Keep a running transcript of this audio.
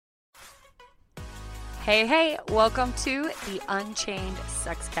Hey, welcome to the Unchained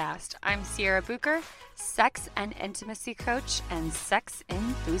Sexcast. I'm Sierra Bucher, sex and intimacy coach and sex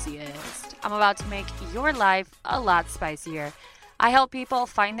enthusiast. I'm about to make your life a lot spicier. I help people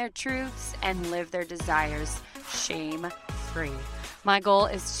find their truths and live their desires shame-free. My goal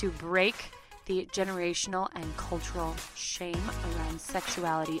is to break the generational and cultural shame around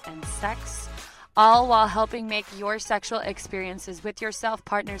sexuality and sex, all while helping make your sexual experiences with yourself,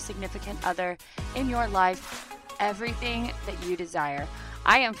 partner, significant other in your life everything that you desire.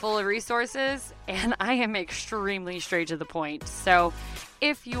 I am full of resources and I am extremely straight to the point. So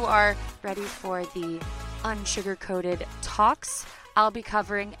if you are ready for the unsugar-coated talks, I'll be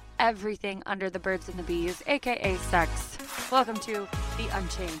covering everything under the birds and the bees, aka sex. Welcome to the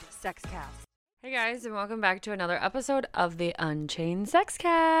Unchained Sexcast. Hey guys, and welcome back to another episode of the Unchained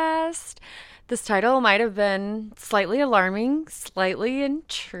Sexcast. This title might have been slightly alarming, slightly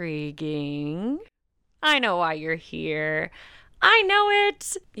intriguing. I know why you're here. I know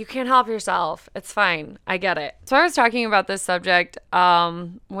it. You can't help yourself. It's fine. I get it. So I was talking about this subject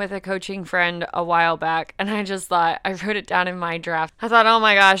with a coaching friend a while back, and I just thought, I wrote it down in my draft. I thought, oh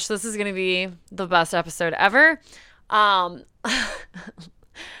my gosh, this is going to be the best episode ever.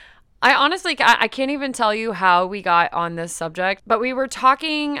 I honestly, I can't even tell you how we got on this subject, but we were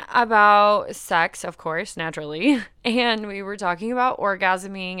talking about sex, of course, naturally, and we were talking about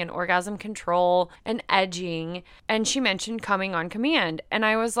orgasming and orgasm control and edging, and she mentioned coming on command, and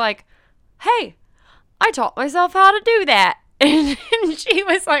I was like, hey, I taught myself how to do that. And she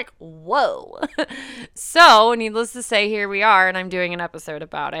was like, whoa. So, needless to say, here we are, and I'm doing an episode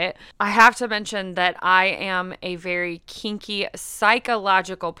about it. I have to mention that I am a very kinky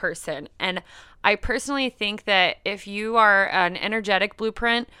psychological person. And I personally think that if you are an energetic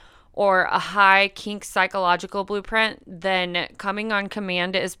blueprint or a high kink psychological blueprint, then coming on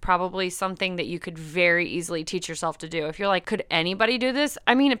command is probably something that you could very easily teach yourself to do. If you're like, could anybody do this?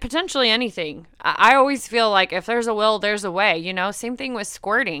 I mean, potentially anything. I always feel like if there's a will, there's a way, you know? Same thing with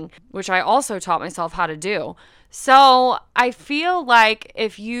squirting, which I also taught myself how to do. So I feel like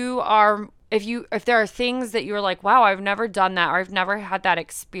if there are things that you're like, wow, I've never done that, or I've never had that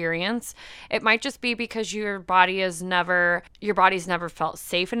experience, it might just be because your body's never felt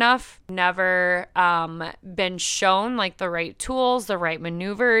safe enough, never been shown like the right tools, the right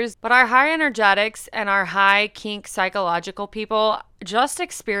maneuvers. But our high energetics and our high kink psychological people just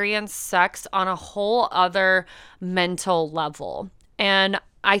experience sex on a whole other mental level. And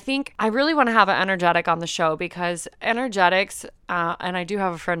I think I really want to have an energetic on the show because energetics, and I do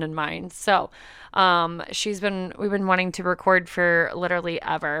have a friend in mind. So we've been wanting to record for literally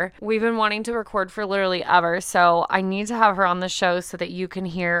ever. So I need to have her on the show so that you can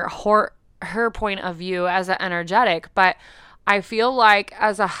hear her point of view as an energetic. But I feel like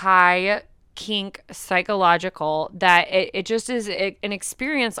as a high kink psychological that it just is an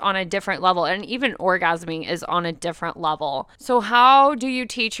experience on a different level, and even orgasming is on a different level. So how do you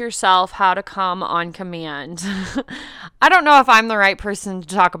teach yourself how to come on command? I don't know if I'm the right person to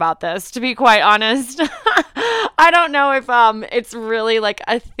talk about this, to be quite honest. I don't know if it's really like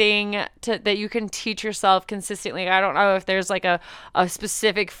a thing that you can teach yourself consistently. I don't know if there's like a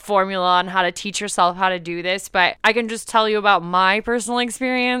specific formula on how to teach yourself how to do this, but I can just tell you about my personal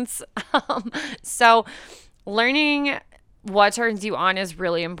experience. So learning what turns you on is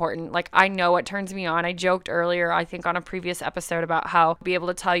really important. Like, I know what turns me on. I joked earlier, I think on a previous episode, about how I'll be able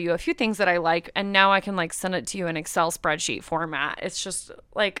to tell you a few things that I like, and now I can like send it to you in Excel spreadsheet format. It's just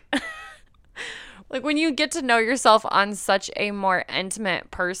like like when you get to know yourself on such a more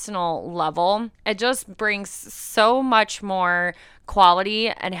intimate, personal level, it just brings so much more quality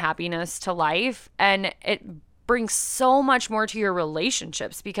and happiness to life, and it brings so much more to your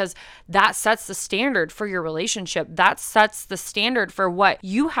relationships because that sets the standard for your relationship. That sets the standard for what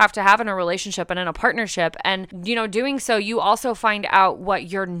you have to have in a relationship and in a partnership. And, you know, doing so, you also find out what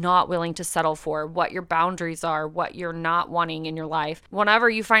you're not willing to settle for, what your boundaries are, what you're not wanting in your life. Whenever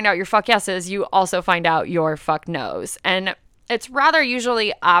you find out your fuck yeses, you also find out your fuck nos. And it's rather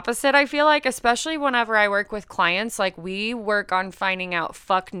usually opposite, I feel like, especially whenever I work with clients. Like, we work on finding out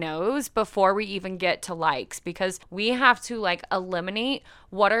fuck no's before we even get to likes, because we have to like eliminate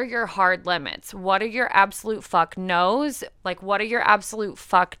what are your hard limits? What are your absolute fuck no's? Like, what are your absolute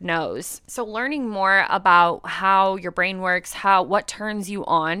fuck no's? So learning more about how your brain works, what turns you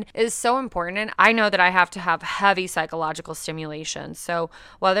on is so important. And I know that I have to have heavy psychological stimulation. So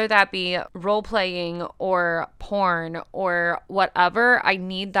whether that be role playing or porn or whatever, I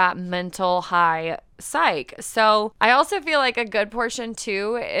need that mental high psych. So I also feel like a good portion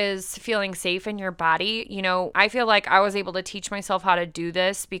too is feeling safe in your body. You know, I feel like I was able to teach myself how to do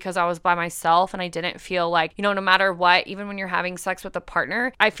this because I was by myself and I didn't feel like, you know, no matter what, even when you're having sex with a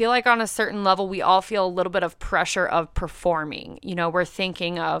partner, I feel like on a certain level, we all feel a little bit of pressure of performing. You know, we're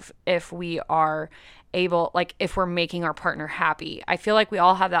thinking of if we are able, like if we're making our partner happy. I feel like we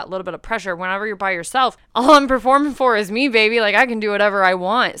all have that little bit of pressure. Whenever you're by yourself, all I'm performing for is me, baby. Like I can do whatever I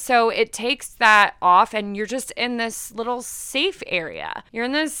want. So it takes that off and you're just in this little safe area. You're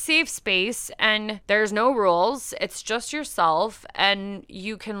in this safe space and there's no rules. It's just yourself and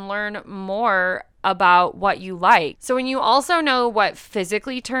you can learn more about what you like. So when you also know what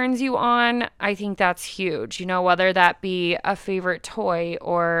physically turns you on, I think that's huge. You know, whether that be a favorite toy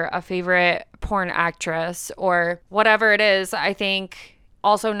or a favorite porn actress or whatever it is, I think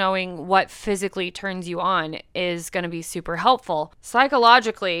also knowing what physically turns you on is going to be super helpful.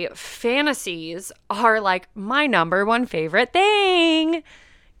 Psychologically, fantasies are like my number one favorite thing.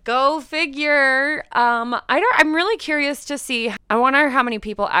 Go figure. I'm really curious to see. I wonder how many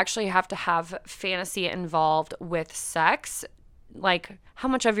people actually have to have fantasy involved with sex. Like how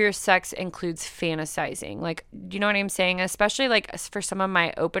much of your sex includes fantasizing? Like, do you know what I'm saying? Especially like for some of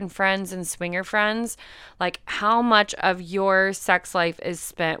my open friends and swinger friends, like how much of your sex life is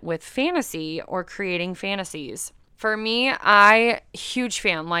spent with fantasy or creating fantasies? For me, huge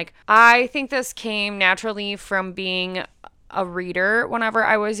fan. Like I think this came naturally from being a reader whenever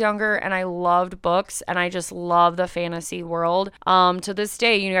I was younger and I loved books and I just love the fantasy world. To this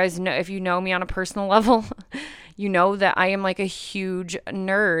day, you guys know, if you know me on a personal level, you know that I am like a huge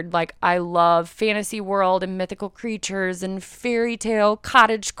nerd. Like I love fantasy world and mythical creatures and fairy tale,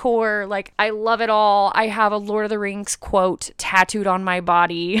 cottagecore. Like I love it all. I have a Lord of the Rings quote tattooed on my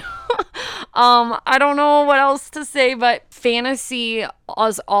body. I don't know what else to say, but fantasy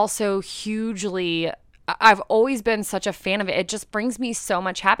is also hugely, I've always been such a fan of it. It just brings me so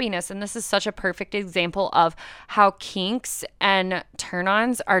much happiness. And this is such a perfect example of how kinks and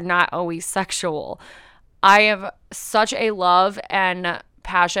turn-ons are not always sexual. I have such a love and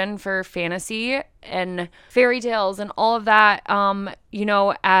passion for fantasy and fairy tales and all of that, you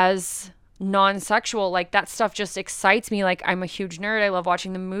know, as non-sexual. Like that stuff just excites me. Like I'm a huge nerd. I love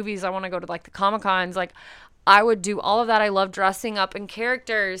watching the movies. I want to go to like the Comic-Cons. Like I would do all of that. I love dressing up in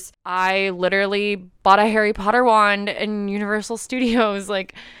characters. I literally bought a Harry Potter wand in Universal Studios.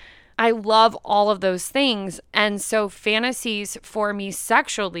 Like I love all of those things. And so fantasies for me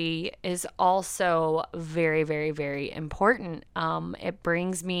sexually is also very, very, very important.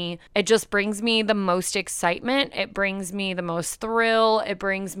 It just brings me the most excitement. It brings me the most thrill.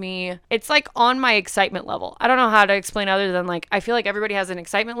 It's like on my excitement level. I don't know how to explain other than like, I feel like everybody has an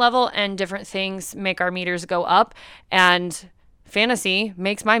excitement level and different things make our meters go up. And fantasy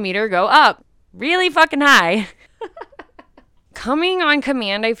makes my meter go up really fucking high. Coming on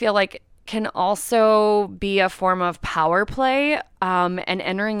command, I feel like can also be a form of power play and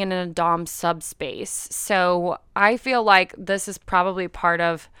entering in a dom subspace. So I feel like this is probably part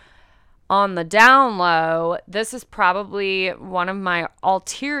of, on the down low, this is probably one of my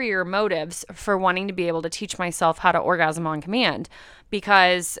ulterior motives for wanting to be able to teach myself how to orgasm on command,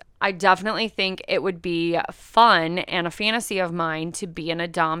 because I definitely think it would be fun and a fantasy of mine to be in a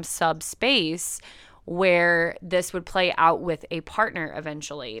dom subspace where this would play out with a partner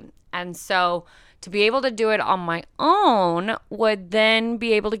eventually. And so to be able to do it on my own would then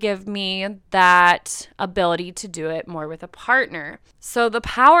be able to give me that ability to do it more with a partner. So the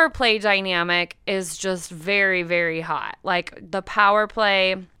power play dynamic is just very, very hot. Like the power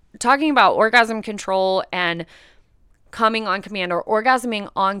play, talking about orgasm control and coming on command or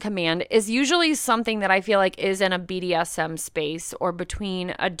orgasming on command is usually something that I feel like is in a BDSM space or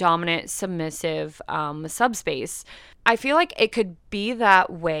between a dominant submissive subspace. I feel like it could be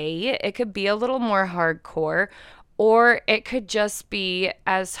that way. It could be a little more hardcore, or it could just be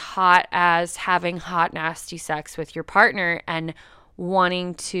as hot as having hot, nasty sex with your partner and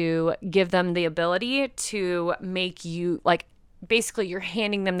wanting to give them the ability to make you, like, basically you're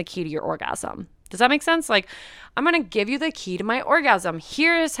handing them the key to your orgasm. Does that make sense? Like, I'm going to give you the key to my orgasm.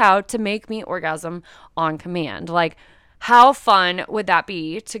 Here is how to make me orgasm on command. Like, how fun would that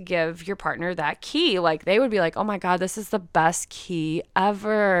be to give your partner that key? Like, they would be like, oh my God, this is the best key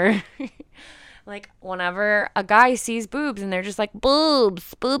ever. Like, whenever a guy sees boobs and they're just like,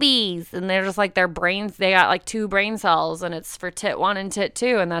 boobs, boobies, and they're just like, their brains, they got like 2 brain cells and it's for tit 1 and tit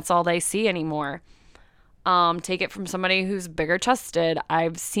 2, and that's all they see anymore. Take it from somebody who's bigger chested.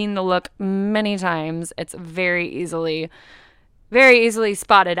 I've seen the look many times. It's very easily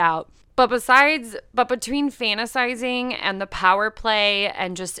spotted out. But between fantasizing and the power play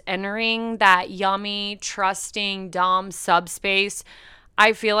and just entering that yummy, trusting Dom subspace,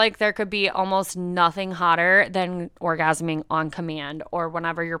 I feel like there could be almost nothing hotter than orgasming on command or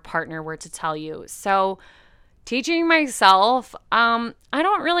whenever your partner were to tell you. So, teaching myself, I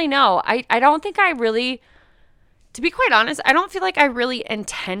don't really know. I don't think I really, to be quite honest, I don't feel like I really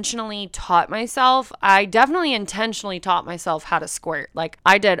intentionally taught myself. I definitely intentionally taught myself how to squirt. Like,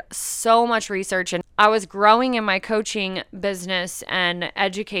 I did so much research and I was growing in my coaching business and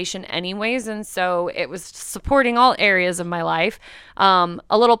education anyways. And so it was supporting all areas of my life, a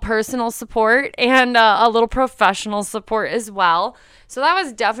little personal support and a little professional support as well. So that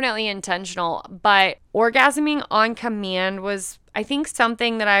was definitely intentional. But orgasming on command was, I think,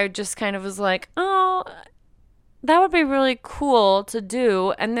 something that I just kind of was like, oh, that would be really cool to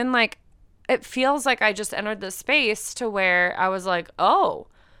do. And then, like, it feels like I just entered the space to where I was like, oh,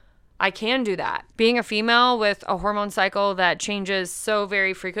 I can do that. Being a female with a hormone cycle that changes so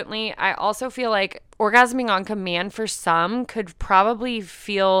very frequently, I also feel like orgasming on command for some could probably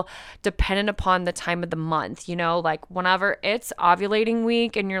feel dependent upon the time of the month. You know, like whenever it's ovulating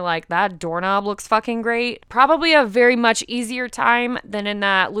week and you're like, that doorknob looks fucking great. Probably a very much easier time than in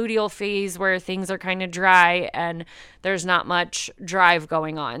that luteal phase where things are kind of dry and there's not much drive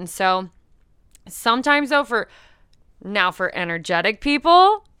going on. So sometimes though, for energetic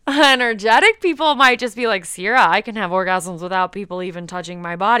people, might just be like, Sierra, I can have orgasms without people even touching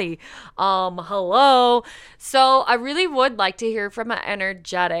my body. Hello. So I really would like to hear from an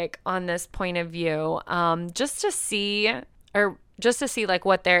energetic on this point of view, just to see like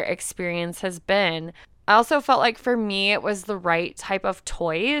what their experience has been. I also felt like for me, it was the right type of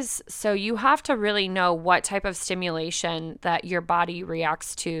toys. So you have to really know what type of stimulation that your body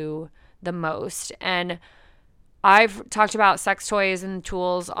reacts to the most. And I've talked about sex toys and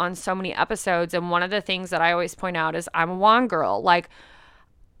tools on so many episodes, and one of the things that I always point out is I'm a wand girl. Like,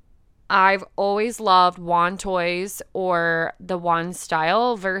 I've always loved wand toys or the wand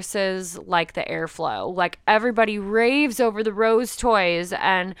style versus like the airflow. Like, everybody raves over the rose toys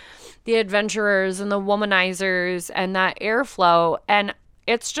and the adventurers and the womanizers and that airflow, and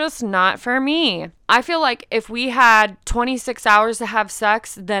it's just not for me. I feel like if we had 26 hours to have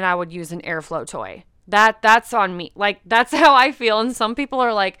sex, then I would use an airflow toy. That's on me. Like, that's how I feel. And some people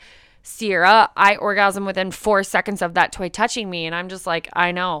are like, Sierra, I orgasm within 4 seconds of that toy touching me. And I'm just like,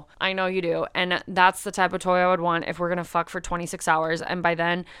 I know you do. And that's the type of toy I would want if we're going to fuck for 26 hours. And by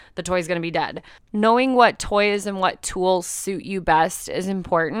then the toy's going to be dead. Knowing what toys and what tools suit you best is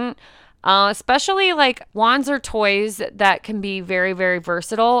important. Especially like wands or toys that can be very, very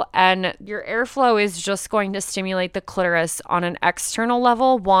versatile, and your airflow is just going to stimulate the clitoris on an external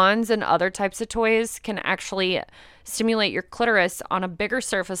level. Wands and other types of toys can actually stimulate your clitoris on a bigger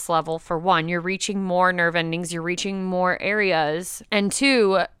surface level. For one, you're reaching more nerve endings, you're reaching more areas. And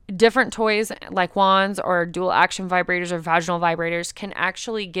two, different toys like wands or dual action vibrators or vaginal vibrators can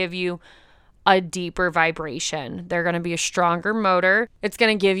actually give you a deeper vibration. They're going to be a stronger motor. It's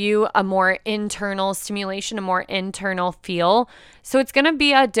going to give you a more internal stimulation, a more internal feel. So it's going to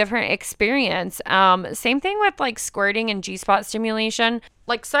be a different experience. Same thing with like squirting and G-spot stimulation.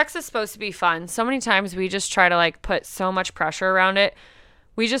 Like, sex is supposed to be fun. So many times we just try to like put so much pressure around it.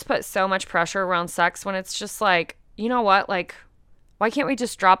 We just put so much pressure around sex when it's just like, you know what? Like, why can't we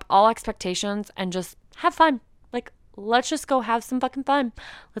just drop all expectations and just have fun? Like, let's just go have some fucking fun.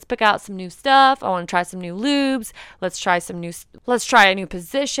 Let's pick out some new stuff. I want to try some new lubes. Let's try a new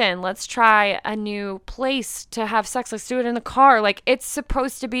position. Let's try a new place to have sex. Let's do it in the car. Like, it's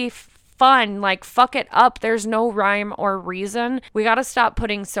supposed to be fun. Like, fuck it up. There's no rhyme or reason. We got to stop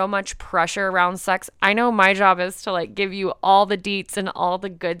putting so much pressure around sex. I know my job is to like give you all the deets and all the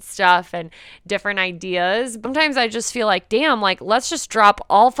good stuff and different ideas. Sometimes I just feel like, damn, like, let's just drop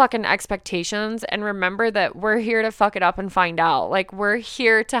all fucking expectations and remember that we're here to fuck it up and find out. Like, we're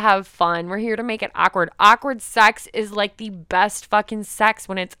here to have fun. We're here to make it awkward. Awkward sex is like the best fucking sex.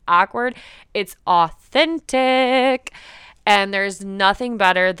 When it's awkward, it's authentic. And there's nothing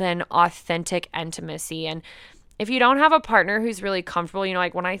better than authentic intimacy. And if you don't have a partner who's really comfortable, you know,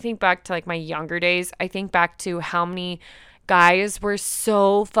 like when I think back to like my younger days, I think back to how many guys were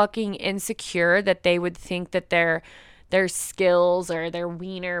so fucking insecure that they would think that their skills or their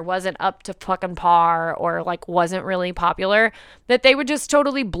wiener wasn't up to fucking par or like wasn't really popular, that they would just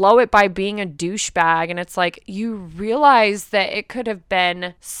totally blow it by being a douchebag. And it's like, you realize that it could have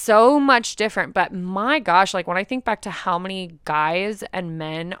been so much different. But my gosh, like when I think back to how many guys and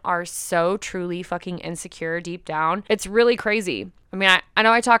men are so truly fucking insecure deep down, it's really crazy. I mean, I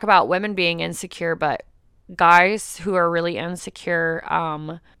know I talk about women being insecure, but guys who are really insecure,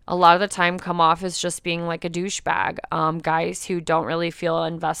 a lot of the time come off as just being like a douchebag. Guys who don't really feel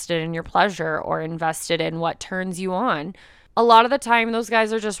invested in your pleasure or invested in what turns you on. A lot of the time, those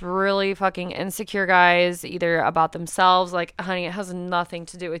guys are just really fucking insecure guys, either about themselves, like, honey, it has nothing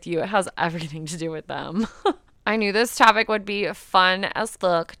to do with you. It has everything to do with them. I knew this topic would be fun as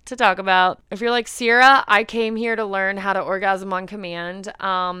fuck to talk about. If you're like, Sierra, I came here to learn how to orgasm on command.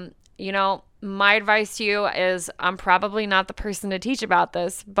 My advice to you is I'm probably not the person to teach about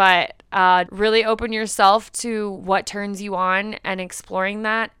this, but really open yourself to what turns you on and exploring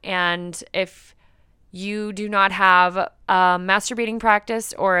that. And if you do not have a masturbating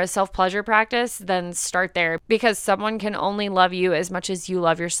practice or a self-pleasure practice, then start there, because someone can only love you as much as you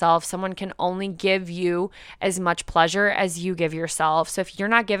love yourself. Someone can only give you as much pleasure as you give yourself. So if you're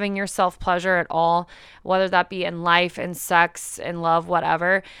not giving yourself pleasure at all, whether that be in life, in sex, in love,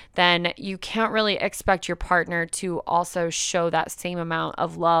 whatever, then you can't really expect your partner to also show that same amount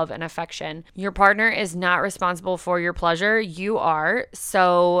of love and affection. Your partner is not responsible for your pleasure. You are.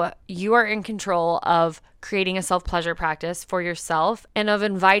 So you are in control of creating a self-pleasure practice for yourself and of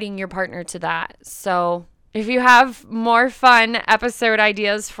inviting your partner to that. So if you have more fun episode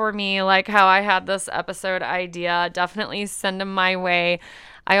ideas for me, like how I had this episode idea, definitely send them my way.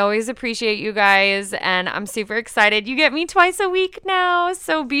 I always appreciate you guys, and I'm super excited. You get me twice a week now,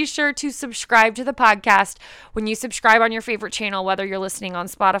 so be sure to subscribe to the podcast. When you subscribe on your favorite channel, whether you're listening on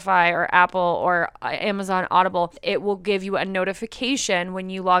Spotify or Apple or Amazon Audible, it will give you a notification when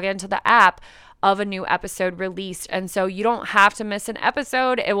you log into the app of a new episode released. And so you don't have to miss an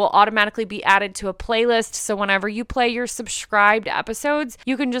episode. It will automatically be added to a playlist. So whenever you play your subscribed episodes,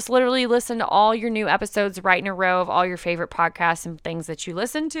 you can just literally listen to all your new episodes right in a row of all your favorite podcasts and things that you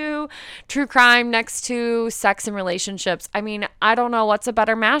listen to. True crime next to sex and relationships. I mean, I don't know what's a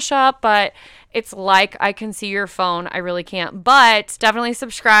better mashup, but it's like I can see your phone. I really can't. But definitely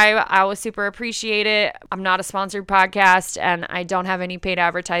subscribe. I would super appreciate it. I'm not a sponsored podcast and I don't have any paid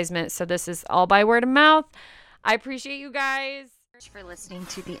advertisements. So this is all by word of mouth. I appreciate you guys. Thanks for listening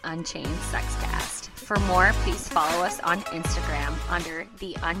to the Unchained Sexcast. For more, please follow us on Instagram under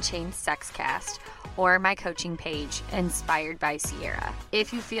the Unchained Sexcast or my coaching page, Inspired by Sierra.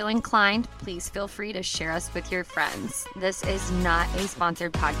 If you feel inclined, please feel free to share us with your friends. This is not a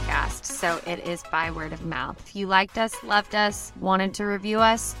sponsored podcast, so it is by word of mouth. If you liked us, loved us, wanted to review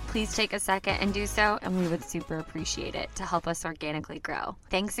us, please take a second and do so, and we would super appreciate it to help us organically grow.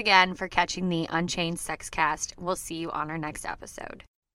 Thanks again for catching the Unchained Sexcast. We'll see you on our next episode.